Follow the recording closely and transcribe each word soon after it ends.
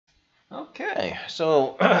Okay,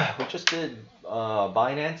 so we just did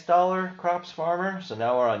Binance Dollar Crops Farmer, so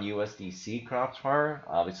now we're on USDC Crops Farmer,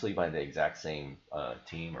 obviously by the exact same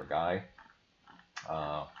team or guy.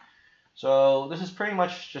 Uh, so this is pretty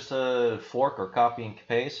much just a fork or copy and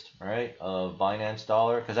paste, right, of Binance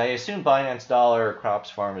Dollar, because I assume Binance Dollar Crops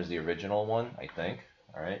Farm is the original one, I think,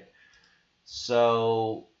 all right?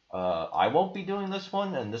 So I won't be doing this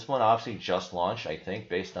one, and this one obviously just launched, I think,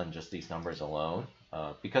 based on just these numbers alone,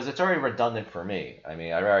 because it's already redundant for me. I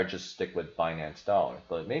mean, I'd rather just stick with Binance Dollar,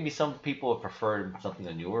 but maybe some people would prefer something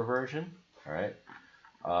a newer version, all right?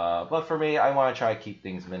 But for me, I want to try to keep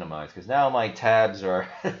things minimized because now my tabs are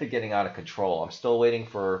getting out of control. I'm still waiting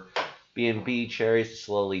for BNB cherries to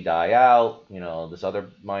slowly die out. You know, this other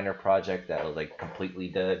minor project that was like completely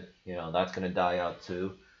dead, you know, that's going to die out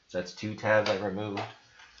too. So that's two tabs I removed.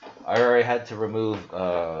 I already had to remove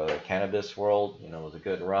Cannabis World. You know, it was a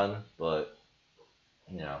good run, but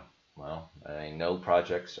you know, well, I mean, no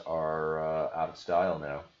projects are out of style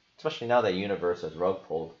now, especially now that Universe has rug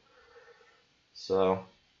pulled. So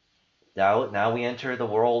now we enter the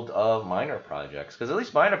world of minor projects because at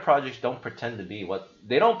least minor projects don't pretend to be what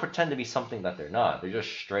they don't pretend to be something that they're not. They're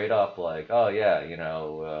just straight up like, oh yeah, you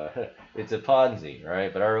know, it's a Ponzi,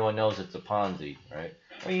 right? But everyone knows it's a Ponzi, right?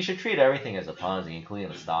 I mean, you should treat everything as a Ponzi, including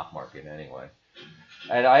the stock market anyway.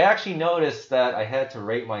 And I actually noticed that I had to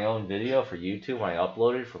rate my own video for YouTube when I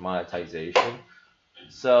uploaded for monetization.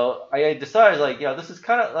 So I decided, like, yeah, this is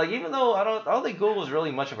kind of like, even though I don't think Google is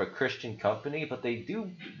really much of a Christian company, but they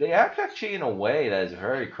act actually in a way that is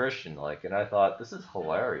very Christian-like, and I thought this is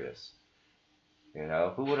hilarious. You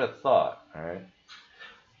know, who would have thought? All right.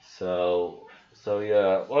 So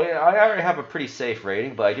yeah, well, yeah, I already have a pretty safe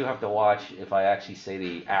rating, but I do have to watch if I actually say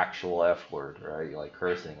the actual F word, right? Like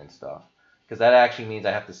cursing and stuff, because that actually means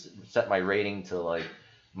I have to set my rating to like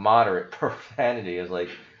moderate profanity. It's like,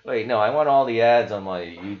 wait, no, I want all the ads on my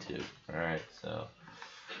YouTube. All right, so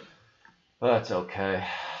well, that's okay.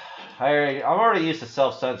 I'm already used to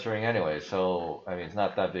self-censoring anyway, so I mean it's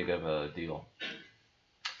not that big of a deal.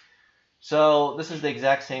 So this is the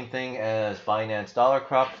exact same thing as Binance Dollar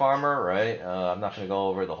Crop Farmer, right? I'm not going to go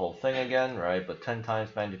over the whole thing again, right? But 10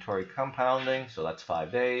 times mandatory compounding, so that's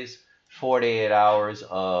 5 days. 48 hours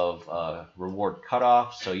of reward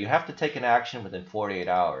cutoff, so you have to take an action within 48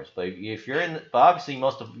 hours. But if you're but obviously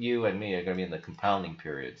most of you and me are going to be in the compounding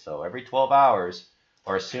period. So every 12 hours,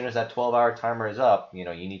 or as soon as that 12-hour timer is up, you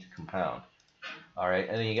know, you need to compound. All right,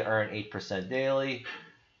 and then you can earn 8% daily.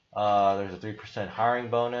 There's a 3% hiring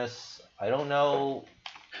bonus. I don't know.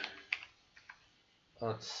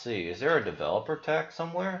 Let's see. Is there a developer tax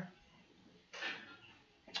somewhere?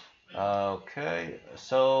 Okay.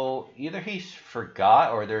 So either he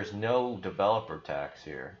forgot or there's no developer tax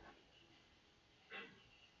here.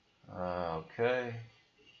 Okay.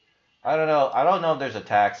 I don't know. I don't know if there's a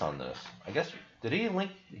tax on this. I guess, did he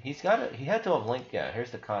link? He's got it. He had to have linked. Yeah,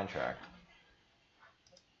 here's the contract.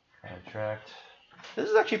 Contract.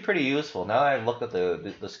 This is actually pretty useful. Now that I've looked at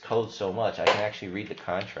this code so much, I can actually read the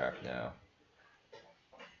contract now.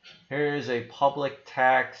 Here's a public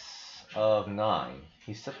tax of 9.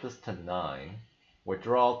 He set this to 9.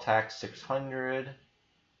 Withdrawal tax 600.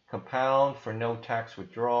 Compound for no tax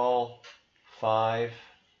withdrawal 5.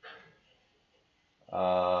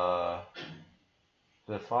 The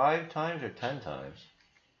 5 times or 10 times?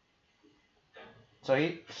 So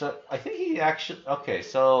I think he actually, okay,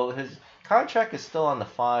 so his contract is still on the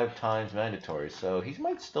 5 times mandatory, so he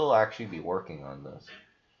might still actually be working on this.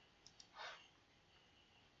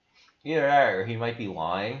 Either that or he might be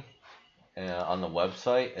lying on the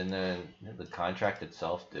website and then the contract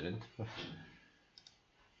itself didn't.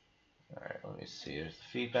 Alright, let me see. There's the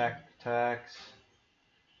feedback tax.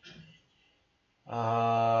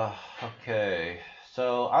 Okay.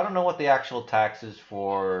 So I don't know what the actual taxes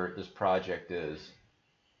for this project is.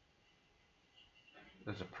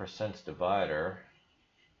 There's a percent divider.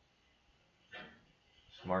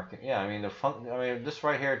 Market, yeah. I mean this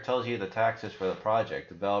right here tells you the taxes for the project.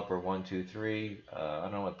 Developer 1, 2, 3. I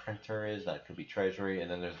don't know what printer is. That could be treasury, and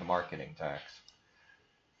then there's the marketing tax.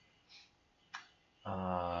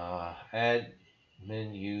 Admin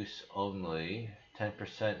use only.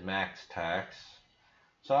 10% max tax.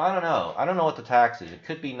 So I don't know. I don't know what the tax is. It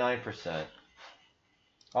could be 9%.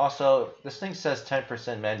 Also, this thing says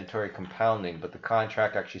 10% mandatory compounding, but the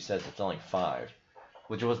contract actually says it's only 5,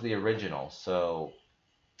 which was the original. So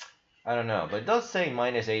I don't know, but it does say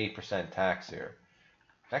minus 80% tax here.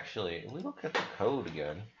 Actually, if we look at the code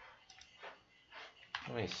again.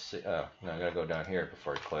 Let me see. Oh, no, I gotta go down here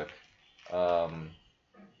before I click.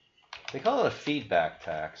 They call it a feedback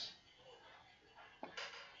tax.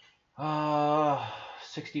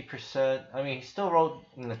 60%. I mean, he still wrote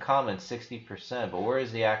in the comments 60%, but where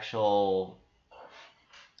is the actual...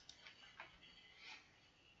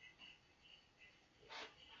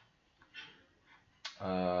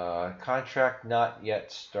 contract not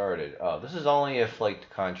yet started. Oh, this is only if like the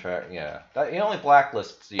contract, yeah. He only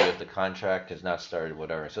blacklists you if the contract has not started,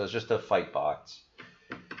 whatever. So it's just to fight bots.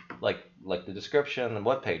 Like the description on the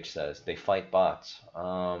webpage says, they fight bots.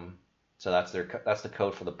 So that's the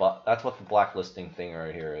code for the bot. That's what the blacklisting thing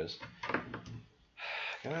right here is.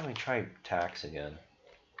 Let me try tax again.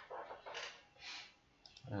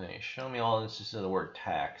 Hey, show me all this. This is the word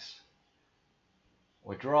tax.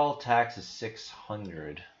 Withdrawal tax is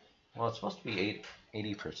 600. Well, it's supposed to be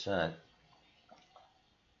 80%.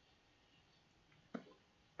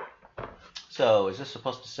 So is this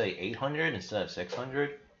supposed to say 800 instead of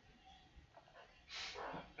 600?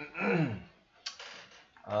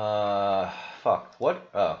 Fuck. What?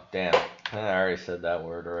 Oh, damn. I already said that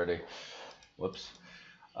word already. Whoops.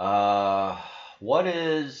 What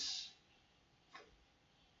is?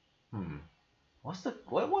 What's the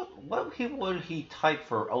what would he type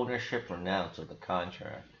for ownership renounce of the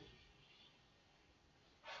contract?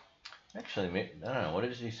 Actually, I don't know. What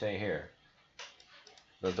does he say here?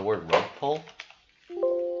 Does the word rug pull?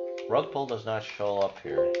 Rug pull does not show up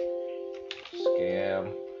here.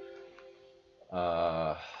 Scam.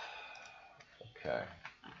 Okay.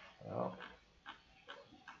 Well.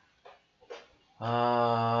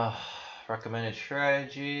 Recommended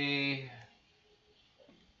strategy.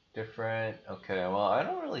 Different. Okay, well, I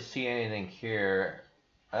don't really see anything here.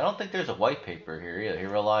 I don't think there's a white paper here either. He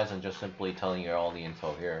relies on just simply telling you all the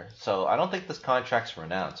info here. So I don't think this contract's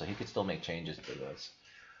renounced, so he could still make changes to this.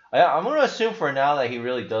 I'm going to assume for now that he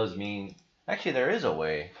really does mean... Actually, there is a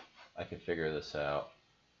way I can figure this out.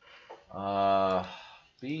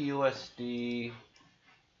 BUSD...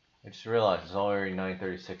 I just realized it's already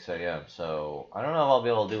 9:36 a.m. So I don't know if I'll be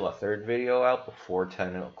able to do a third video out before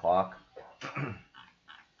 10 o'clock.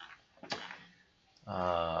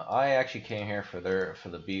 I actually came here for the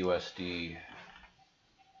BUSD.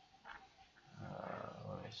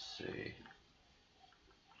 Let me see.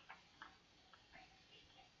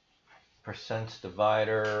 Percents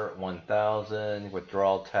divider 1,000.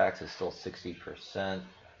 Withdrawal tax is still 60%.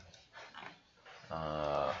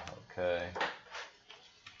 Okay.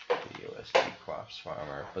 BUSD crops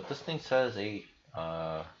farmer, but this thing says 8.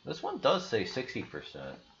 This one does say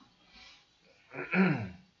 60%.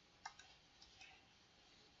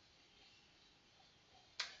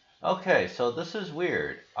 Okay, so this is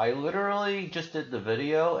weird. I literally just did the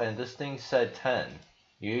video and this thing said 10.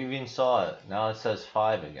 You even saw it. Now it says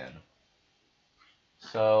 5 again.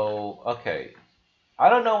 So, okay. I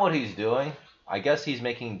don't know what he's doing. I guess he's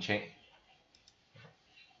making change.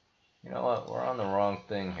 You know what? We're on the wrong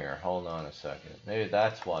thing here. Hold on a second. Maybe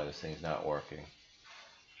that's why this thing's not working.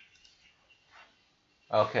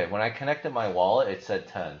 Okay, when I connected my wallet, it said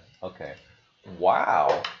 10. Okay.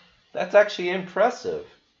 Wow. That's actually impressive.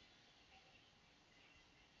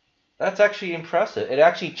 That's actually impressive. It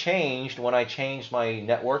actually changed when I changed my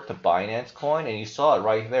network to Binance Coin, and you saw it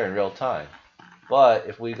right there in real time. But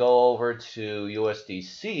if we go over to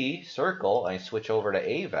USDC Circle, and I switch over to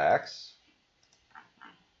AVAX,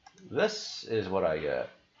 this is what I get.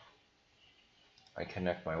 I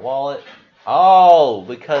connect my wallet. Oh,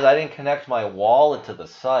 because I didn't connect my wallet to the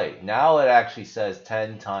site. Now it actually says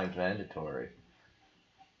 10 times mandatory.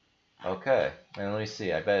 Okay, and let me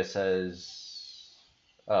see. I bet it says...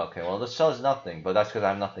 Okay, well this shows nothing, but that's because I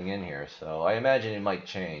have nothing in here. So I imagine it might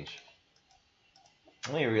change.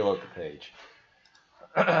 Let me reload the page.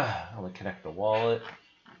 Let me connect the wallet.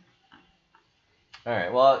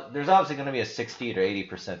 Alright, well, there's obviously going to be a 60 to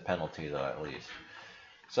 80% penalty, though, at least.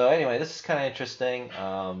 So anyway, this is kind of interesting.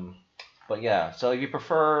 But yeah, so if you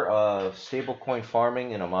prefer stablecoin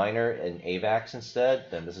farming in a miner and AVAX instead,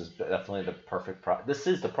 then this is definitely the perfect this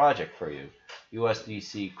is the project for you.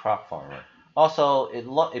 USDC crop farmer. Also,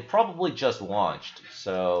 it probably just launched,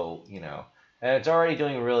 so, you know, and it's already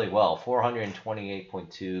doing really well.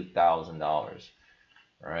 $428.2 thousand,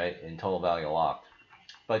 right, in total value locked.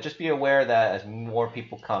 But just be aware that as more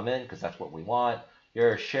people come in, because that's what we want,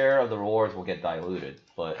 your share of the rewards will get diluted.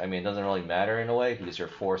 But I mean, it doesn't really matter in a way because you're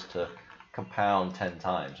forced to compound 10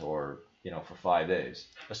 times, or, you know, for 5 days.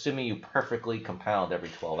 Assuming you perfectly compound every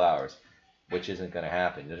 12 hours, which isn't going to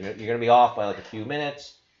happen. You're going to be off by like a few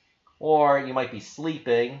minutes, or you might be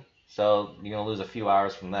sleeping, so you're going to lose a few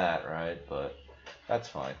hours from that, right? But that's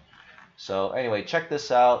fine. So anyway, check this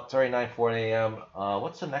out. It's already 9:40 a.m.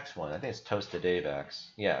 What's the next one? I think it's Toasted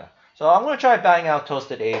AVAX. Yeah. So I'm going to try bang out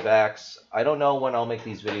Toasted AVAX. I don't know when I'll make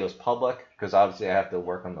these videos public, because obviously I have to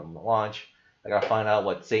work on the launch. I gotta find out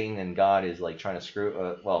what Satan and God is like trying to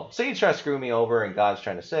screw. Well, Satan's trying to screw me over, and God's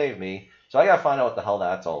trying to save me. So I gotta find out what the hell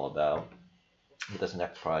that's all about with this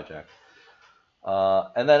next project.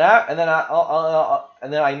 And then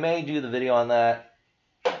I may do the video on that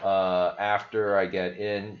after I get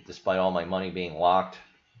in, despite all my money being locked,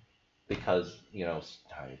 because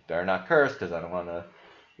I better not curse because I don't want to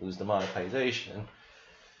lose the monetization.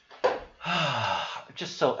 I'm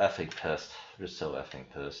just so effing pissed. I'm just so effing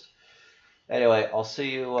pissed. Anyway, I'll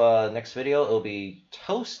see you next video. It'll be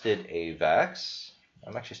toasted AVAX.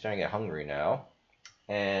 I'm actually starting to get hungry now.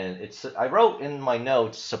 And I wrote in my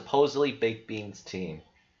notes, supposedly Baked Beans team.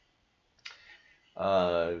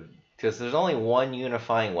 Because there's only one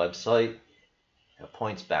unifying website that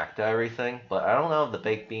points back to everything. But I don't know if the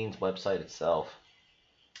Baked Beans website itself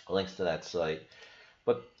links to that site.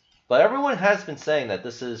 But everyone has been saying that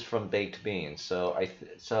this is from Baked Beans.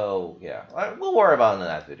 So yeah, we'll worry about it in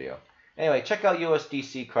that video. Anyway, check out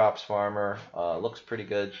USDC Crops Farmer. Looks pretty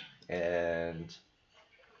good. And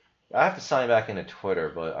I have to sign back into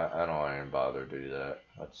Twitter, but I don't want to bother to do that.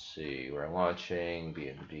 Let's see. We're launching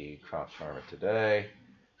BNB Crops Farmer today.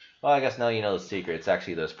 Well, I guess now you know the secret. It's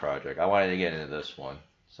actually this project. I wanted to get into this one.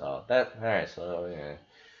 So alright, so yeah.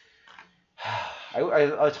 I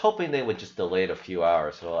was hoping they would just delay it a few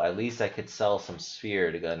hours, so at least I could sell some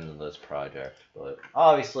Sphere to get into this project. But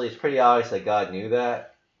obviously, it's pretty obvious that God knew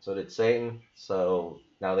that. So did Satan. So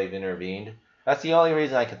now they've intervened. That's the only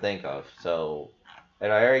reason I could think of. So,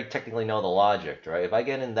 and I already technically know the logic, right? If I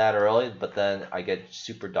get in that early, but then I get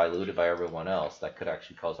super diluted by everyone else, that could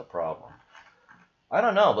actually cause a problem. I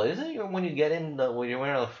don't know, but isn't it when you get in when you're one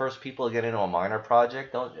of the first people to get into a minor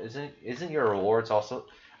project, isn't your rewards also?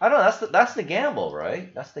 I don't know. That's the gamble,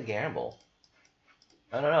 right? That's the gamble.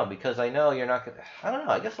 I don't know, because I know you're not gonna. I don't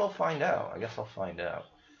know. I guess I'll find out.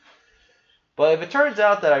 But if it turns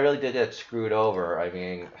out that I really did get screwed over, I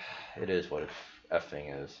mean, it is what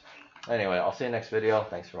effing is. Anyway, I'll see you next video.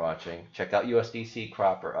 Thanks for watching. Check out USDC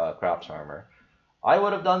Crops Farmer. I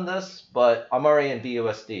would have done this, but I'm already in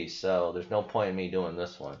BUSD, so there's no point in me doing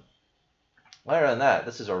this one. Other than that,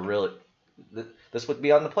 this would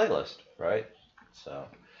be on the playlist, right? So,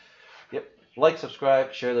 yep. Like,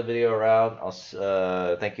 subscribe, share the video around.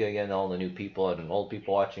 I'll thank you again to all the new people and old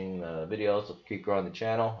people watching the videos. Let's keep growing the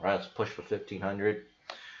channel. Right, let's push for 1,500.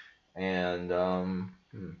 And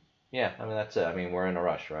yeah, I mean that's it. I mean we're in a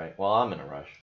rush, right? Well, I'm in a rush.